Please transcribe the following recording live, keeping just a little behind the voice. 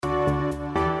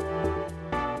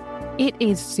It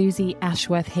is Susie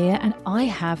Ashworth here, and I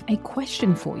have a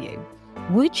question for you.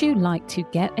 Would you like to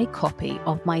get a copy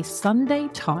of my Sunday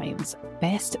Times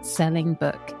best-selling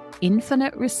book,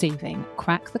 Infinite Receiving,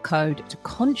 Crack the Code to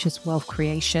Conscious Wealth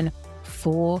Creation,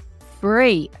 for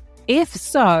free? If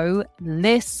so,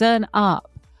 listen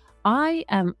up. I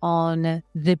am on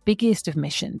the biggest of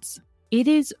missions. It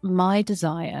is my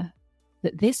desire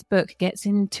that this book gets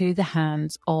into the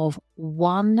hands of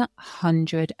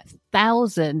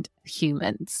 100,000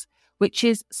 humans, which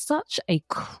is such a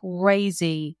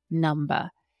crazy number.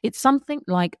 It's something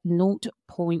like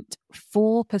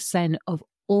 0.4% of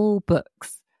all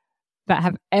books that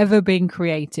have ever been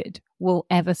created will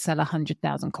ever sell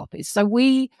 100,000 copies. So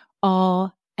we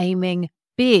are aiming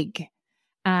big,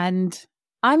 and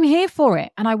I'm here for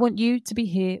it, and I want you to be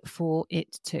here for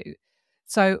it too.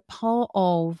 So part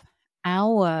of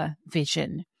our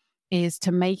vision is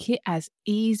to make it as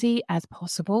easy as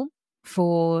possible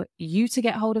for you to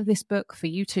get hold of this book, for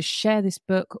you to share this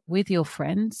book with your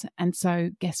friends. And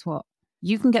so guess what?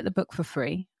 You can get the book for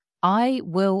free. I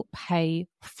will pay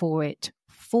for it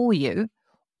for you.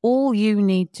 All you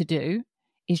need to do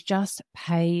is just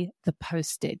pay the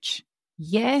postage.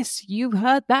 Yes, you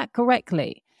heard that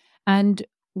correctly. And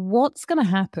what's going to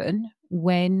happen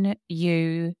when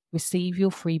you receive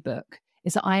your free book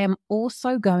is that I am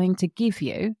also going to give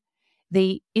you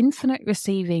the Infinite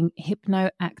Receiving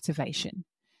Hypno Activation.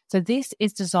 So this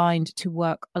is designed to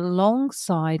work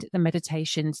alongside the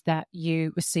meditations that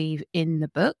you receive in the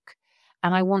book.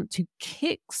 And I want to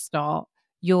kickstart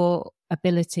your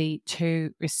ability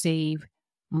to receive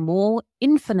more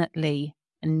infinitely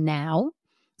now.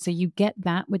 So you get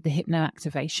that with the Hypno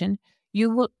Activation. You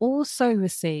will also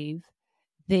receive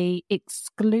the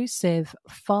exclusive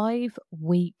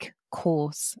 5-week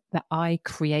course that I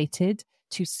created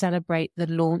to celebrate the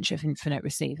launch of Infinite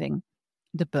Receiving,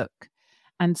 the book.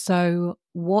 And so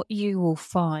what you will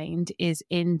find is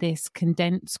in this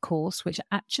condensed course, which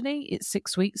actually it's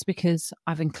 6 weeks because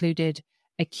I've included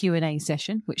a Q&A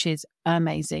session, which is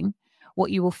amazing.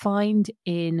 What you will find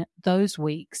in those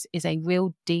weeks is a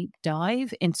real deep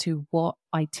dive into what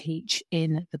I teach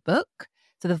in the book.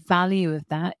 So the value of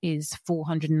that is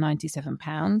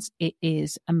 £497. It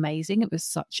is amazing. It was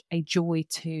such a joy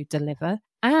to deliver.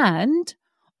 And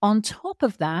on top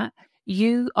of that,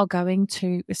 you are going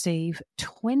to receive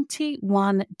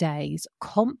 21 days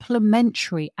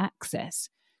complimentary access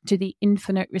to the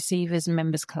Infinite Receivers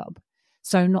Members Club.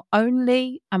 So not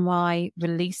only am I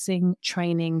releasing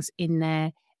trainings in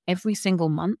there every single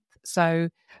month, so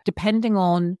depending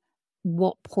on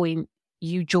what point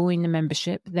you join the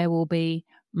membership, there will be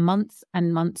months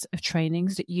and months of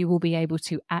trainings that you will be able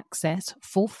to access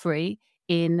for free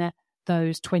in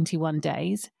those 21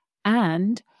 days.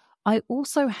 And I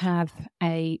also have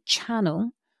a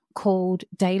channel called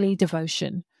Daily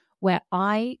Devotion, where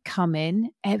I come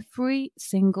in every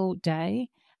single day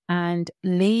and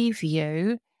leave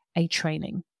you a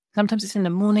training. Sometimes it's in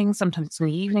the morning, sometimes it's in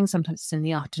the evening, sometimes it's in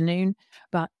the afternoon,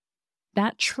 but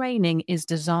that training is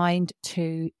designed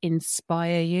to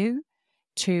inspire you,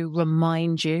 to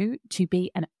remind you, to be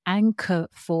an anchor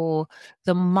for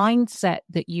the mindset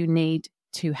that you need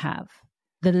to have,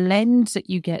 the lens that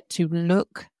you get to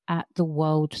look at the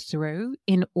world through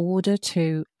in order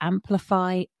to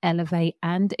amplify, elevate,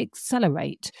 and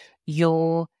accelerate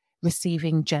your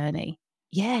receiving journey.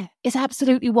 Yeah, it's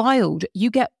absolutely wild. You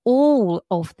get all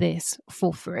of this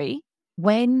for free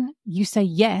when you say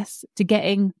yes to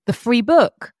getting the free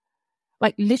book.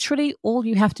 Like literally all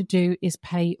you have to do is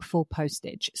pay for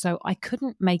postage. So I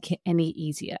couldn't make it any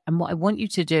easier. And what I want you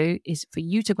to do is for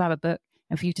you to grab a book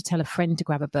and for you to tell a friend to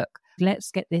grab a book.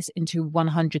 Let's get this into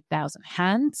 100,000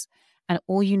 hands. And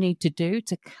all you need to do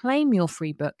to claim your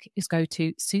free book is go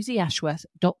to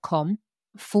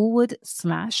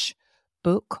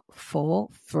susieashworth.com/book for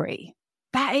free.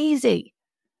 That easy.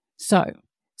 So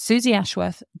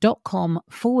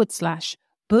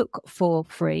susieashworth.com/book for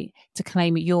free to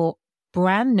claim your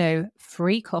brand new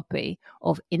free copy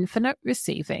of Infinite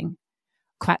Receiving,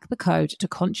 Crack the Code to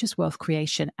Conscious Wealth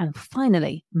Creation, and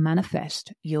finally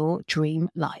manifest your dream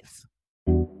life.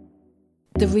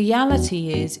 The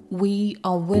reality is we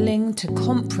are willing to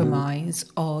compromise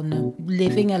on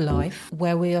living a life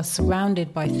where we are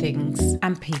surrounded by things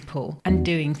and people and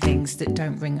doing things that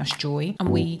don't bring us joy. And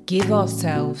we give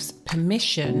ourselves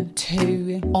permission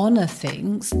to honour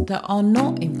things that are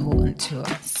not important to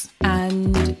us.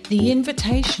 And the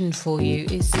invitation for you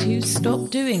is to stop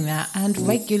doing that and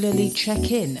regularly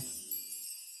check in.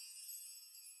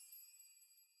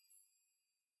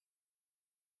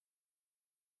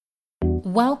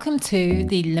 Welcome to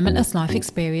the Limitless Life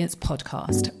Experience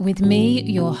podcast with me,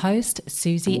 your host,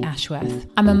 Susie Ashworth.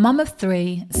 I'm a mum of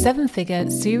 3, 7-figure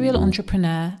serial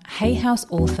entrepreneur, Hay House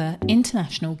author,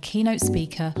 international keynote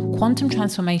speaker, quantum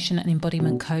transformation and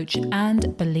embodiment coach,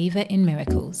 and believer in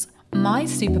miracles. My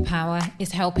superpower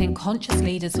is helping conscious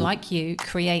leaders like you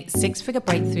create 6-figure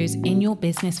breakthroughs in your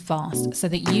business fast so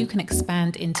that you can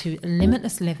expand into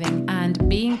limitless living and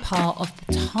being part of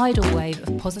the tidal wave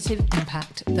of positive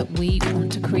impact that we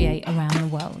want to create around the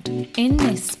world. In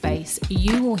this space,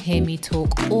 you will hear me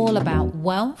talk all about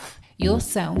wealth,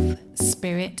 yourself,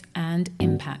 spirit, and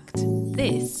impact.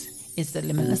 This is the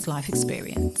Limitless Life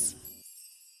Experience.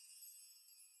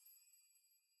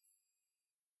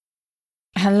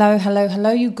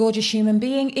 Hello, you gorgeous human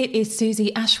being. It is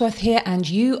Susie Ashworth here, and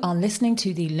you are listening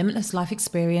to the Limitless Life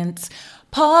Experience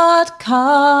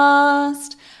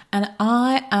podcast. And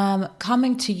I am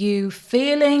coming to you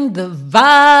feeling the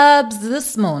vibes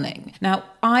this morning. Now,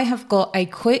 I have got a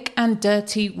quick and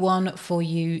dirty one for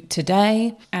you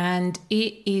today, and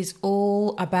it is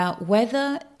all about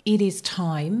whether it is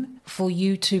time for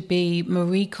you to be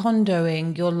Marie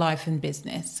Kondoing your life and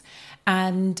business.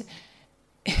 And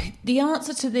the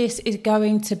answer to this is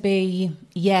going to be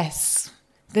yes.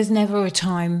 There's never a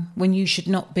time when you should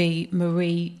not be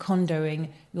Marie Kondoing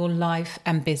your life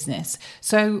and business.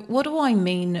 So what do I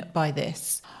mean by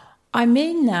this? I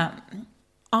mean that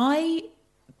I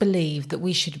believe that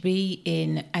we should be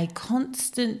in a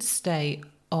constant state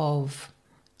of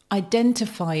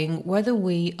identifying whether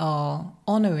we are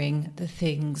honouring the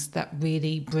things that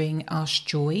really bring us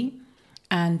joy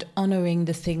and honouring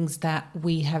the things that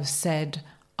we have said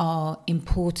are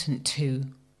important to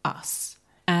us.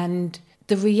 And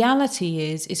the reality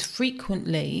is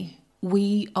frequently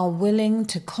we are willing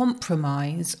to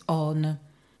compromise on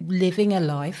living a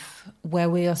life where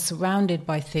we are surrounded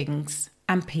by things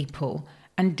and people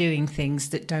and doing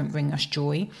things that don't bring us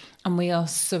joy. And we are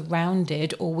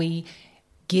surrounded, or we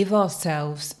give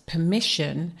ourselves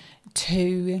permission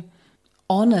to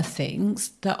honour things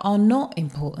that are not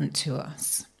important to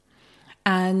us.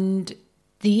 And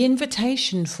the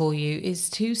invitation for you is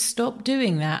to stop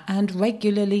doing that and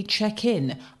regularly check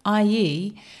in,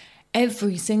 i.e.,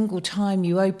 every single time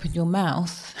you open your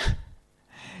mouth,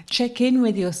 check in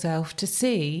with yourself to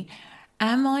see,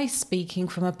 am I speaking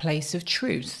from a place of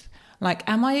truth? Like,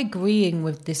 am I agreeing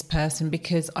with this person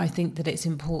because I think that it's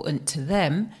important to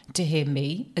them to hear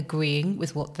me agreeing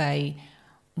with what they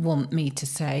want me to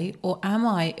say? Or am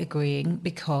I agreeing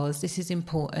because this is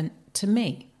important to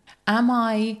me? Am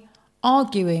I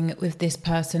arguing with this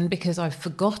person because I've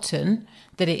forgotten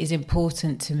that it is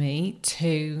important to me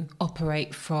to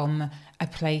operate from a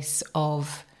place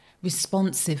of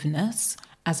responsiveness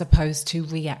as opposed to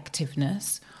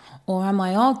reactiveness? Or am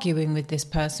I arguing with this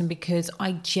person because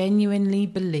I genuinely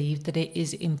believe that it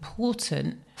is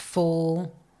important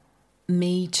for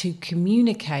me to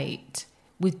communicate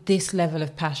with this level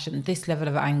of passion, this level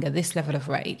of anger, this level of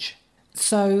rage?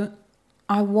 So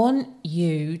I want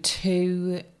you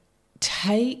to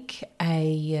take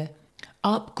a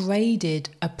upgraded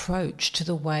approach to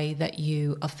the way that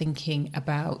you are thinking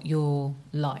about your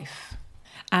life.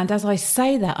 And as I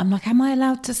say that, I'm like, am I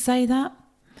allowed to say that?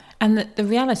 And the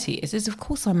reality is of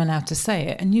course I'm allowed to say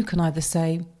it. And you can either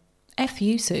say, F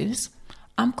you, Suze,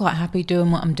 I'm quite happy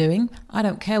doing what I'm doing. I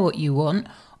don't care what you want.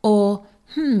 Or,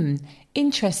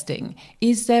 interesting.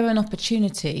 Is there an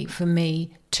opportunity for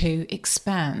me to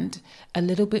expand a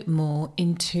little bit more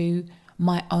into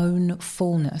my own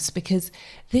fullness? Because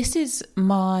this is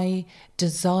my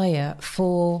desire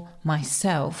for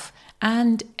myself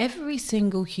and every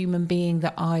single human being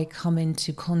that I come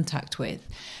into contact with.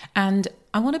 And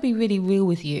I want to be really real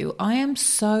with you. I am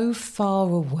so far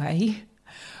away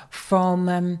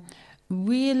from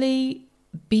really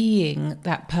being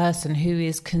that person who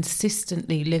is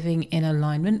consistently living in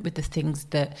alignment with the things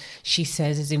that she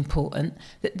says is important,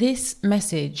 that this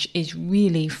message is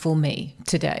really for me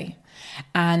today.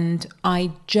 And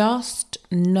I just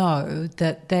know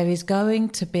that there is going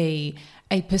to be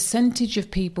a percentage of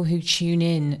people who tune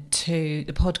in to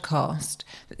the podcast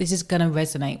that this is going to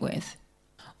resonate with.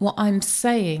 What I'm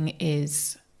saying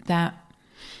is that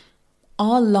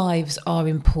our lives are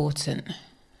important.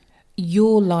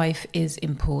 Your life is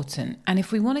important. And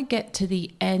if we want to get to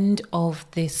the end of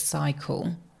this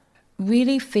cycle,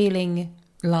 really feeling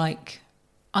like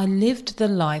I lived the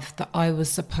life that I was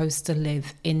supposed to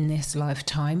live in this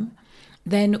lifetime,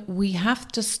 then we have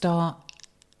to start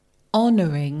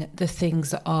honouring the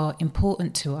things that are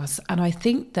important to us. And I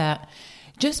think that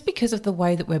just because of the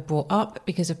way that we're brought up,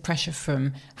 because of pressure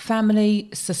from family,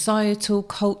 societal,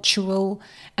 cultural,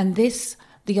 and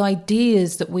the the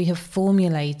ideas that we have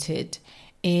formulated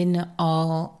in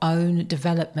our own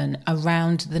development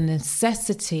around the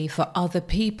necessity for other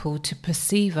people to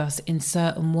perceive us in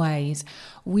certain ways,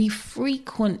 we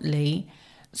frequently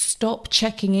stop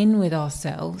checking in with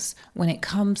ourselves when it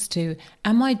comes to,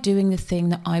 am I doing the thing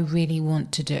that I really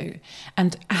want to do?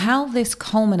 And how this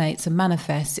culminates and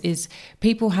manifests is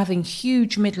people having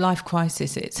huge midlife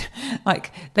crises.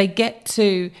 Like they get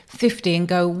to 50 and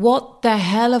go, what the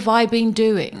hell have I been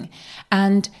doing?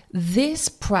 And this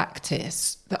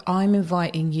practice that I'm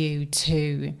inviting you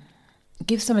to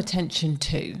give some attention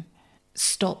to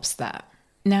stops that.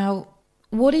 Now,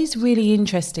 what is really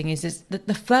interesting is that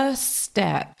the first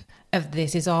step of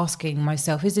this is asking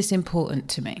myself, is this important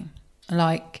to me?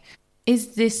 Like,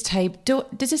 is this table,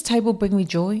 does this table bring me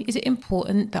joy? Is it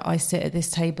important that I sit at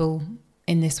this table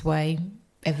in this way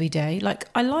every day? Like,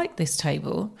 I like this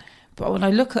table, but when I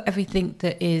look at everything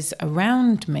that is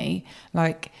around me,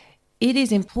 like, it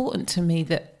is important to me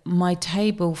that my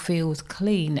table feels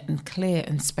clean and clear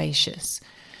and spacious.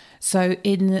 So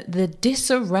in the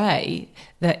disarray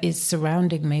that is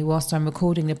surrounding me whilst I'm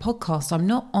recording the podcast, I'm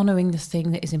not honouring the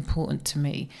thing that is important to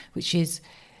me, which is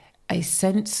a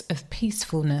sense of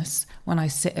peacefulness when I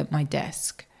sit at my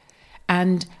desk.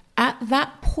 And at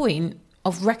that point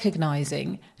of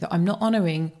recognising that I'm not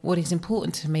honouring what is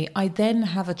important to me, I then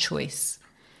have a choice.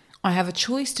 I have a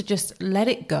choice to just let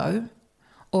it go,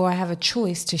 or I have a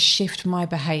choice to shift my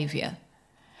behaviour.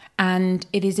 And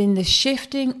it is in the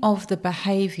shifting of the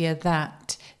behaviour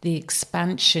that the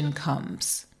expansion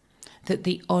comes, that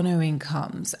the honouring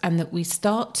comes, and that we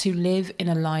start to live in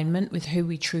alignment with who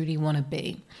we truly want to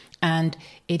be. And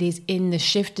it is in the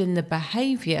shift in the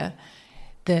behaviour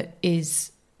that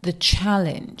is the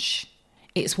challenge.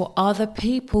 It's what other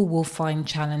people will find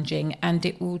challenging, and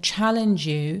it will challenge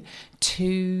you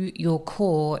to your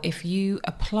core if you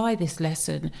apply this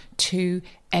lesson to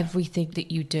everything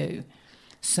that you do.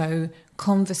 So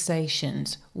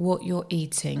conversations, what you're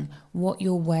eating, what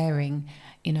you're wearing,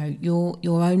 you know, your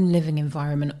own living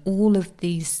environment, all of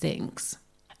these things.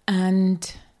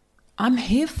 And I'm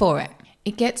here for it.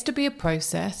 It gets to be a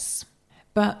process,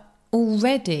 but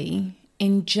already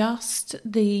in just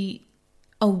the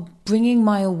bringing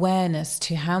my awareness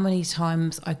to how many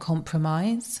times I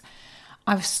compromise,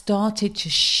 I've started to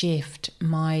shift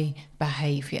my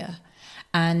behavior.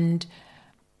 And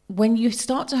when you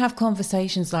start to have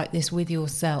conversations like this with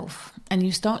yourself and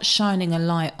you start shining a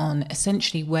light on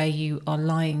essentially where you are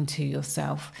lying to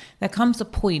yourself, there comes a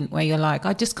point where you're like,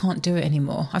 I just can't do it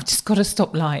anymore. I've just got to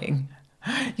stop lying.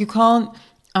 You can't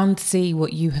unsee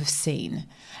what you have seen.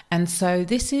 And so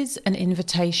this is an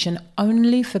invitation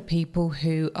only for people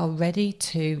who are ready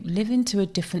to live into a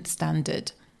different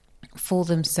standard for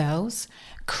themselves,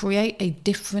 create a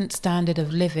different standard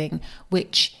of living,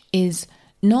 which is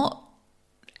not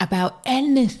about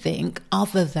anything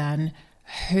other than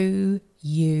who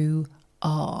you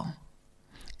are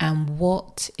and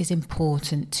what is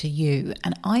important to you.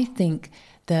 And I think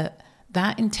that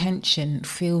that intention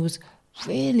feels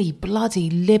really bloody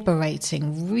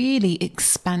liberating, really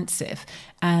expansive.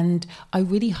 And I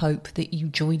really hope that you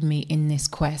join me in this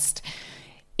quest.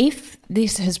 If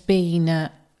this has been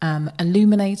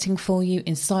illuminating for you,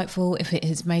 insightful, if it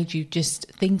has made you just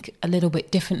think a little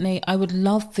bit differently, I would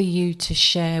love for you to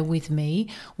share with me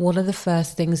what are the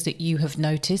first things that you have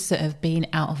noticed that have been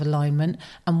out of alignment,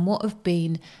 and what have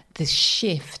been the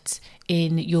shifts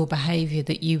in your behaviour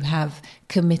that you have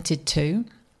committed to.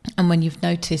 And when you've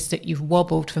noticed that you've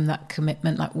wobbled from that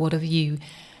commitment, like what have you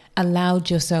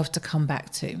allowed yourself to come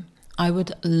back to? I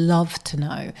would love to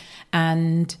know.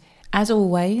 And as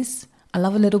always, I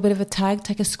love a little bit of a tag.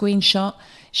 Take a screenshot,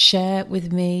 share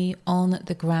with me on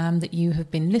the gram that you have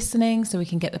been listening so we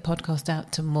can get the podcast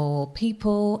out to more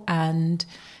people. And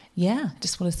yeah,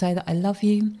 just want to say that I love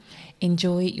you.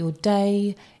 Enjoy your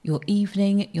day, your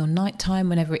evening, your nighttime,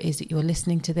 whenever it is that you're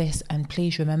listening to this. And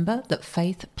please remember that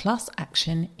faith plus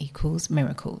action equals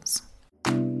miracles.